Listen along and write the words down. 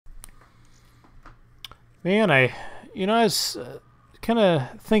Man, I was kind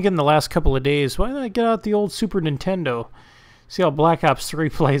of thinking the last couple of days, why don't I get out the old Super Nintendo? See how Black Ops 3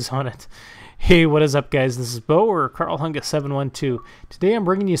 plays on it. Hey, what is up, guys? This is Bo, or Carl Hunga 712. Today I'm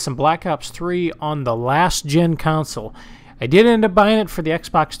bringing you some Black Ops 3 on the last-gen console. I did end up buying it for the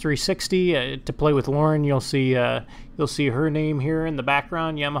Xbox 360 to play with Lauren. You'll see her name here in the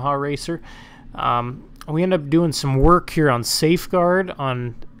background, Yamaha Racer. We end up doing some work here on Safeguard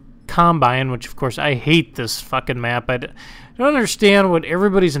on Combine, which of course I hate this fucking map. I don't understand what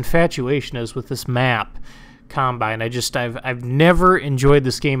everybody's infatuation is with this map, Combine. I've never enjoyed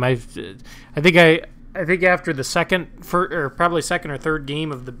this game. I think after the probably second or third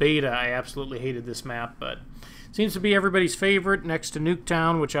game of the beta, I absolutely hated this map, but it seems to be everybody's favorite next to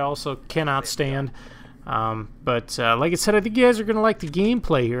Nuketown, which I also cannot stand. Like I said, I think you guys are going to like the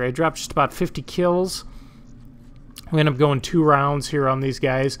gameplay here. I dropped just about 50 kills. We end up going 2 rounds here on these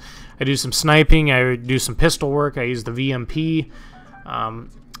guys. I do some sniping, I do some pistol work, I use the VMP.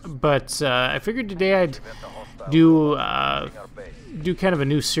 I figured today I'd do kind of a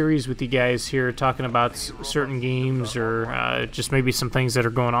new series with you guys here, talking about certain games or just maybe some things that are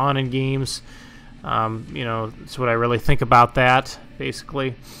going on in games. You know, it's what I really think about that,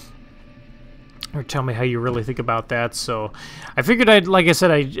 basically. Or tell me how you really think about that. So I figured like I said,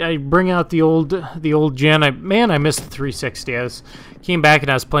 I'd bring out the old gen. Man, I missed the 360. I came back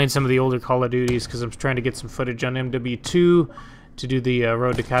and I was playing some of the older Call of Duties because I'm trying to get some footage on MW2 to do the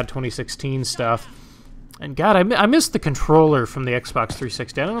Road to COD 2016 stuff. And God, I missed the controller from the Xbox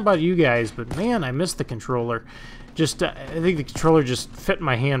 360. I don't know about you guys, but man, I missed the controller. Just I think the controller just fit in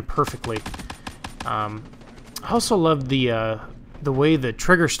my hand perfectly. I also love the way the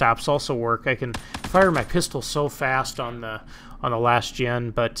trigger stops also work. I can fire my pistol so fast on the last gen,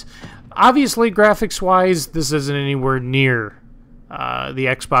 but obviously graphics-wise, this isn't anywhere near the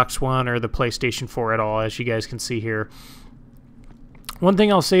Xbox One or the PlayStation 4 at all, as you guys can see here. One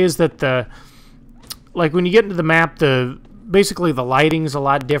thing I'll say is that like when you get into the map, basically the lighting's a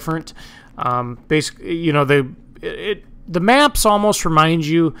lot different. Basically, you know, the maps almost remind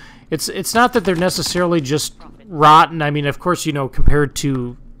you. It's not that they're necessarily just rotten. I mean, of course, you know, compared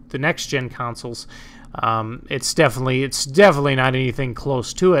to the next gen consoles, it's definitely not anything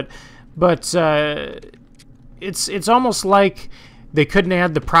close to it. But it's almost like they couldn't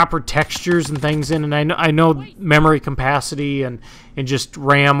add the proper textures and things in. And I know memory capacity and just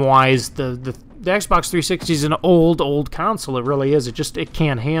RAM wise, the Xbox 360 is an old console. It really is. It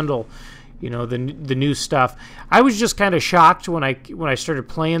can't handle, you know, the new stuff. I was just kind of shocked when I started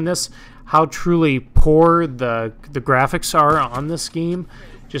playing this, how truly poor the graphics are on this game.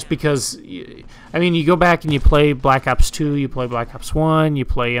 Just because, I mean, you go back and you play Black Ops 2, you play Black Ops 1, you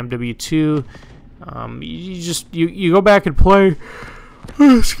play MW2. You go back and play.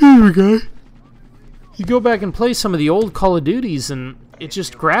 Excuse me, guy. You go back and play some of the old Call of Duties, and it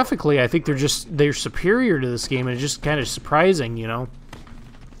just graphically, I think they're superior to this game, and it's just kind of surprising, you know.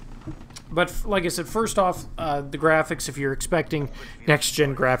 But like I said, first off, the graphics, if you're expecting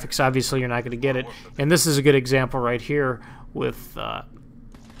next-gen graphics, obviously you're not going to get it. And this is a good example right here with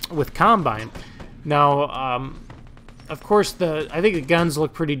Combine. Now, of course, I think the guns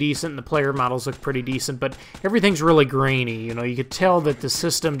look pretty decent and the player models look pretty decent, but everything's really grainy. You know, you could tell that the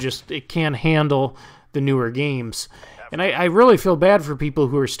system it can't handle the newer games. And I really feel bad for people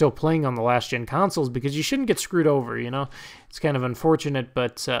who are still playing on the last-gen consoles, because you shouldn't get screwed over, you know. It's kind of unfortunate,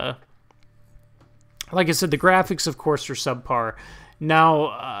 but like I said, the graphics, of course, are subpar.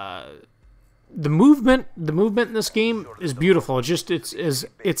 Now, the movement in this game is beautiful.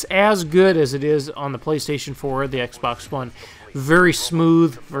 It's as good as it is on the PlayStation 4 or the Xbox One. Very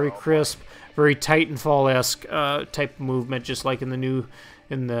smooth, very crisp, very Titanfall-esque type of movement, just like in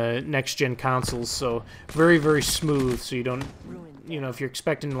the next-gen consoles. So very, very smooth. So you don't, you know, if you're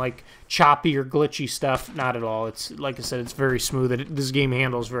expecting like choppy or glitchy stuff, not at all. It's, like I said, it's very smooth. This game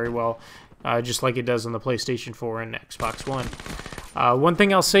handles very well. Just like it does on the PlayStation 4 and Xbox One. One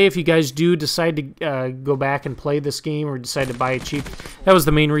thing I'll say, if you guys do decide to go back and play this game or decide to buy it cheap, that was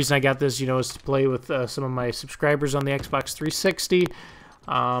the main reason I got this, you know, is to play with some of my subscribers on the Xbox 360,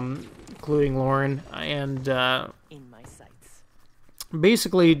 including Lauren, and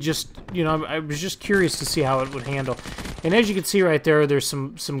basically just, you know, I was just curious to see how it would handle. And as you can see right there, there's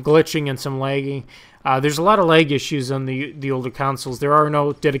some glitching and some lagging. There's a lot of lag issues on the older consoles. There are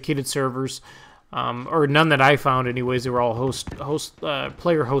no dedicated servers, or none that I found anyways. They were all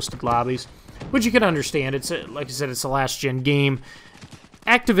player-hosted lobbies, which you can understand. It's like I said, it's a last-gen game.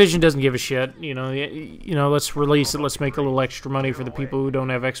 Activision doesn't give a shit. You know, let's release it. Let's make a little extra money for the people who don't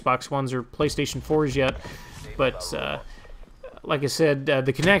have Xbox Ones or PlayStation 4s yet. But like I said,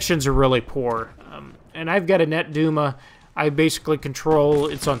 the connections are really poor. and I've got a Net Duma. I basically control,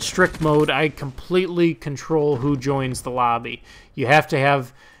 it's on strict mode. I completely control who joins the lobby. You have to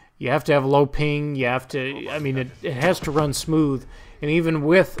have low ping. You have to, I mean, it has to run smooth. And even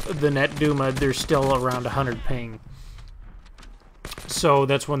with the Net Duma, there's still around 100 ping. So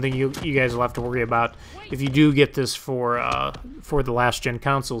that's one thing you guys will have to worry about if you do get this for the last gen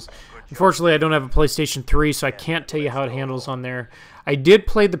consoles. Unfortunately, I don't have a PlayStation 3, so I can't tell you how it handles on there. I did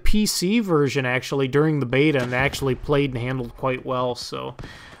play the PC version actually during the beta, and it actually played and handled quite well. So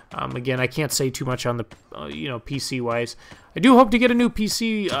again, I can't say too much on the PC wise. I do hope to get a new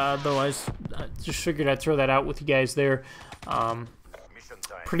PC though. I just figured I'd throw that out with you guys there.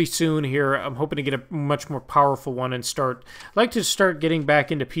 Pretty soon here. I'm hoping to get a much more powerful one and I'd like to start getting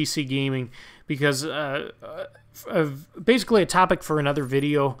back into PC gaming, because basically a topic for another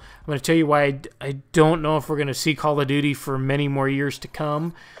video. I'm going to tell you why I don't know if we're going to see Call of Duty for many more years to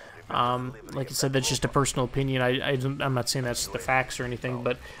come. Like I said, that's just a personal opinion. I'm not saying that's the facts or anything,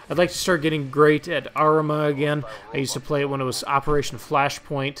 but I'd like to start getting great at Arma again. I used to play it when it was Operation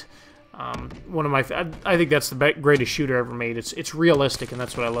Flashpoint. One of my, I think that's the greatest shooter ever made. It's realistic, and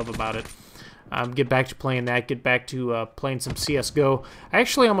that's what I love about it. Get back to playing that. Get back to playing some CS:GO. I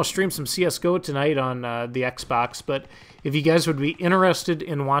actually almost streamed some CS:GO tonight on the Xbox, but if you guys would be interested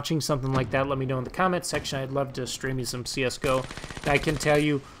in watching something like that, let me know in the comment section. I'd love to stream you some CS:GO. I can tell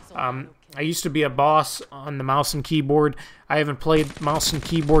you, I used to be a boss on the mouse and keyboard. I haven't played mouse and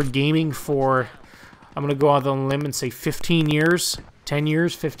keyboard gaming for, I'm going to go out on a limb and say 15 years. 10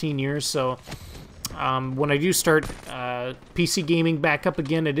 years, 15 years, so when I do start PC gaming back up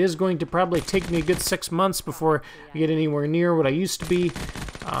again, it is going to probably take me a good 6 months before I get anywhere near what I used to be,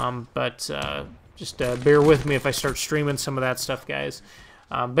 but just bear with me if I start streaming some of that stuff, guys.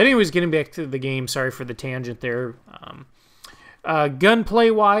 But anyways, getting back to the game, sorry for the tangent there.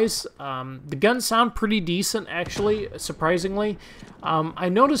 Gunplay-wise, the guns sound pretty decent, actually, surprisingly. I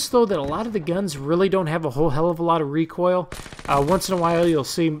noticed, though, that a lot of the guns really don't have a whole hell of a lot of recoil. Once in a while, you'll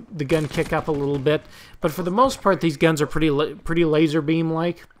see the gun kick up a little bit. But for the most part, these guns are pretty laser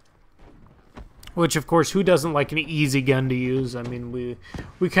beam-like. Which, of course, who doesn't like an easy gun to use? I mean,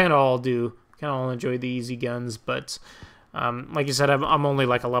 we kind of all do. Kind of all enjoy the easy guns, but... like I said, I'm only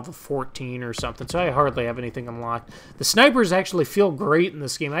like a level 14 or something, so I hardly have anything unlocked. The snipers actually feel great in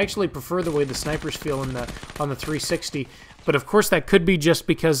this game. I actually prefer the way the snipers feel on the 360, but of course that could be just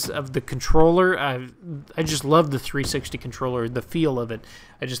because of the controller. I just love the 360 controller, the feel of it.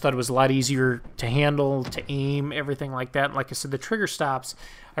 I just thought it was a lot easier to handle, to aim, everything like that. Like I said, the trigger stops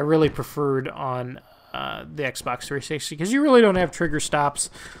I really preferred on the Xbox 360, because you really don't have trigger stops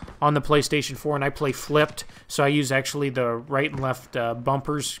on the PlayStation 4, and I play flipped, so I use actually the right and left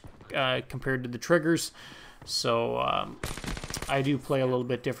bumpers compared to the triggers, so I do play a little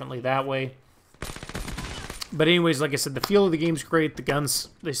bit differently that way. But anyways, like I said, the feel of the game's great. The guns,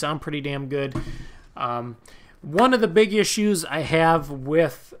 they sound pretty damn good. One of the big issues I have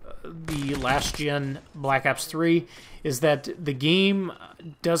with the last gen Black Ops 3 is that the game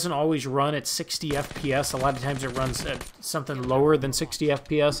doesn't always run at 60 FPS. A lot of times it runs at something lower than 60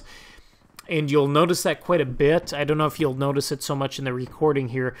 FPS. And you'll notice that quite a bit. I don't know if you'll notice it so much in the recording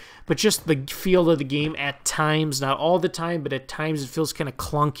here, but just the feel of the game at times, not all the time, but at times it feels kind of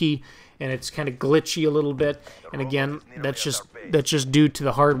clunky and it's kind of glitchy a little bit. And again, that's just due to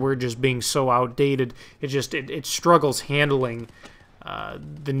the hardware just being so outdated. It struggles handling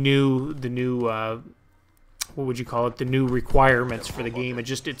the new what would you call it? The new requirements for the game.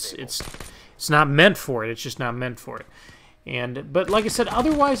 It's not meant for it. It's just not meant for it. But like I said,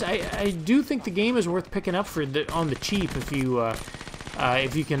 otherwise, I do think the game is worth picking up on the cheap if you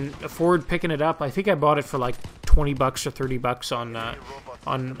can afford picking it up. I think I bought it for like $20 or $30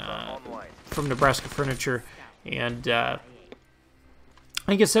 from Nebraska Furniture, and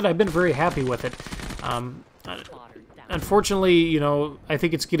like I said, I've been very happy with it. Unfortunately, you know, I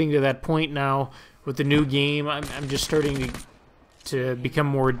think it's getting to that point now with the new game. I'm just starting to become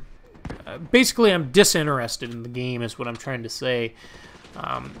more. Basically, I'm disinterested in the game, is what I'm trying to say.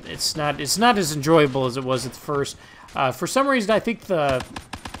 It's not as enjoyable as it was at first. For some reason, I think the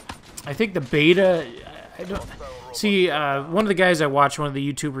beta. I don't see one of the guys I watch, one of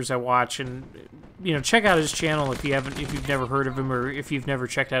the YouTubers I watch, and you know, check out his channel if you've never heard of him, or if you've never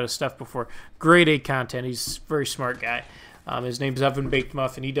checked out his stuff before. Grade A content. He's a very smart guy. His name's Oven Baked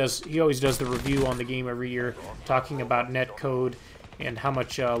Muffin. He always does the review on the game every year, talking about netcode and how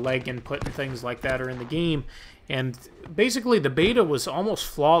much lag input and things like that are in the game. And basically, the beta was almost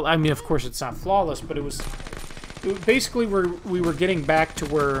flawless. I mean, of course, it's not flawless, but it was basically we were getting back to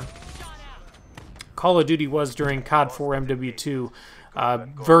where Call of Duty was during COD 4 MW2.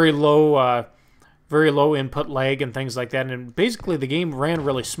 very low input lag and things like that, and basically the game ran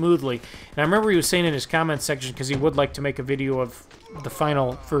really smoothly. And I remember he was saying in his comment section, because he would like to make a video of the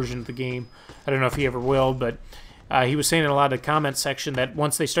final version of the game. I don't know if he ever will, but he was saying in a lot of the comment section that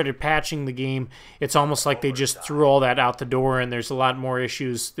once they started patching the game, it's almost like they just threw all that out the door, and there's a lot more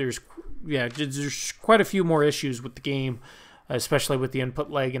issues. There's quite a few more issues with the game, especially with the input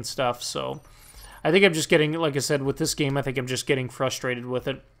lag and stuff. So I think I'm just getting, like I said, with this game, I think I'm just getting frustrated with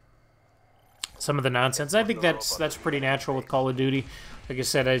it. Some of the nonsense. I think that's pretty natural with Call of Duty. Like I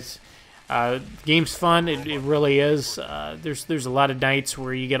said, the game's fun. It really is. There's a lot of nights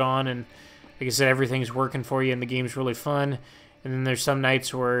where you get on and, like I said, everything's working for you and the game's really fun. And then there's some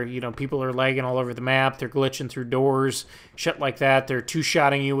nights where, you know, people are lagging all over the map. They're glitching through doors, shit like that. They're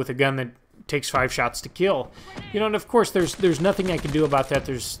two-shotting you with a gun that takes 5 shots to kill. You know, and of course there's nothing I can do about that.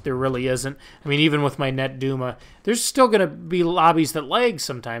 There really isn't. I mean, even with my Net Duma, there's still going to be lobbies that lag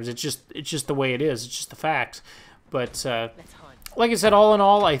sometimes. It's just the way it is. It's just the facts. But like I said, all in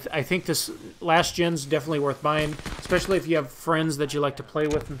all, I think this last gen's definitely worth buying, especially if you have friends that you like to play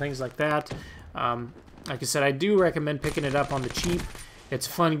with and things like that. Like I said, I do recommend picking it up on the cheap. It's a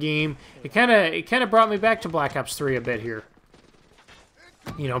fun game. It kind of brought me back to Black Ops 3 a bit here.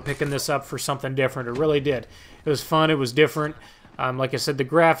 You know, picking this up for something different. It really did. It was fun. It was different. Like I said, the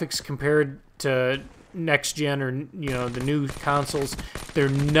graphics compared to next gen or, you know, the new consoles, they're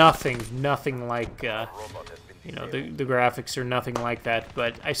nothing like, you know, the graphics are nothing like that.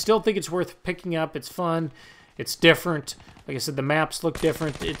 But I still think it's worth picking up. It's fun. It's different. Like I said, the maps look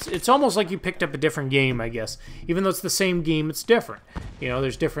different. It's almost like you picked up a different game, I guess. Even though it's the same game, it's different. You know,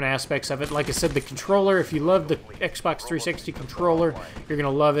 there's different aspects of it. Like I said, the controller, if you love the Xbox 360 controller, you're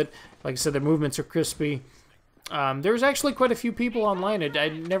going to love it. Like I said, the movements are crispy. There's actually quite a few people online. I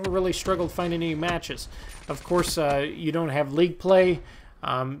never really struggled finding any matches. Of course, you don't have league play.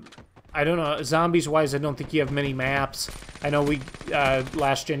 I don't know, zombies-wise, I don't think you have many maps. I know we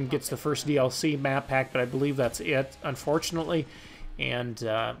last gen gets the first DLC map pack, but I believe that's it, unfortunately. And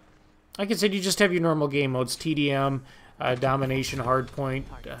like I said, you just have your normal game modes, TDM, Domination, Hardpoint,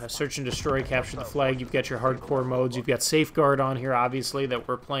 Search and Destroy, Capture the Flag. You've got your hardcore modes. You've got Safeguard on here, obviously, that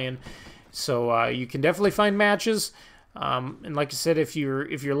we're playing. So you can definitely find matches. And like I said, if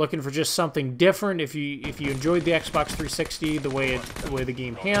you're looking for just something different, if you enjoyed the Xbox 360, the way the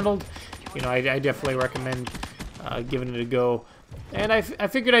game handled, you know, I definitely recommend giving it a go. And I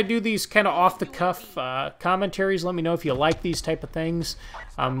figured I'd do these kind of off-the-cuff commentaries. Let me know if you like these type of things.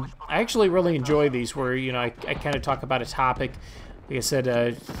 I actually really enjoy these, where, you know, I kind of talk about a topic. Like I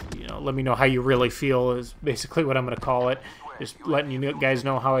said, you know, let me know how you really feel is basically what I'm going to call it. Just letting you guys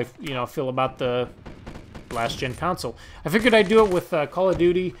know how I feel about the last gen console. I figured I'd do it with Call of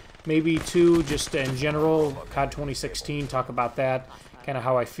Duty, maybe too, just in general, COD 2016, talk about that, kind of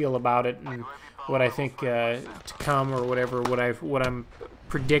how I feel about it and what I think to come, or whatever, what I'm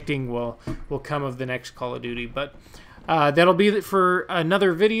predicting will come of the next Call of Duty. But that'll be it for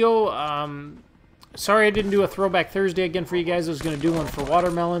another video. Sorry I didn't do a Throwback Thursday again for you guys. I was going to do one for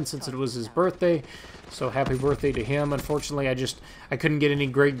Watermelon since it was his birthday. So happy birthday to him. Unfortunately, I couldn't get any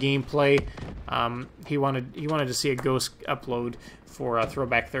great gameplay. He wanted to see a Ghost upload for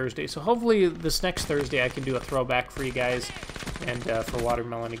Throwback Thursday. So hopefully this next Thursday I can do a throwback for you guys and for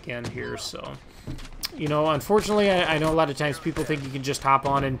Watermelon again here. So, you know, unfortunately, I know a lot of times people think you can just hop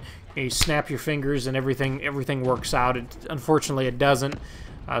on and you snap your fingers and everything works out. Unfortunately, it doesn't.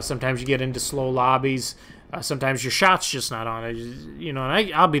 Sometimes you get into slow lobbies. Sometimes your shot's just not on it, you know,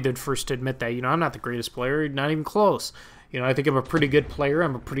 and I'll be the first to admit that. You know, I'm not the greatest player, not even close. You know, I think I'm a pretty good player.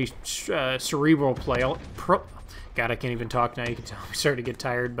 I'm a pretty cerebral player. God, I can't even talk now. You can tell I'm starting to get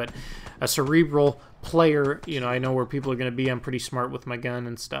tired, but a cerebral player. You know, I know where people are going to be. I'm pretty smart with my gun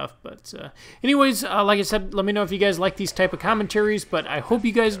and stuff. But anyways, like I said, let me know if you guys like these type of commentaries. But I hope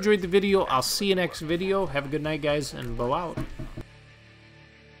you guys enjoyed the video. I'll see you next video. Have a good night, guys, and bow out.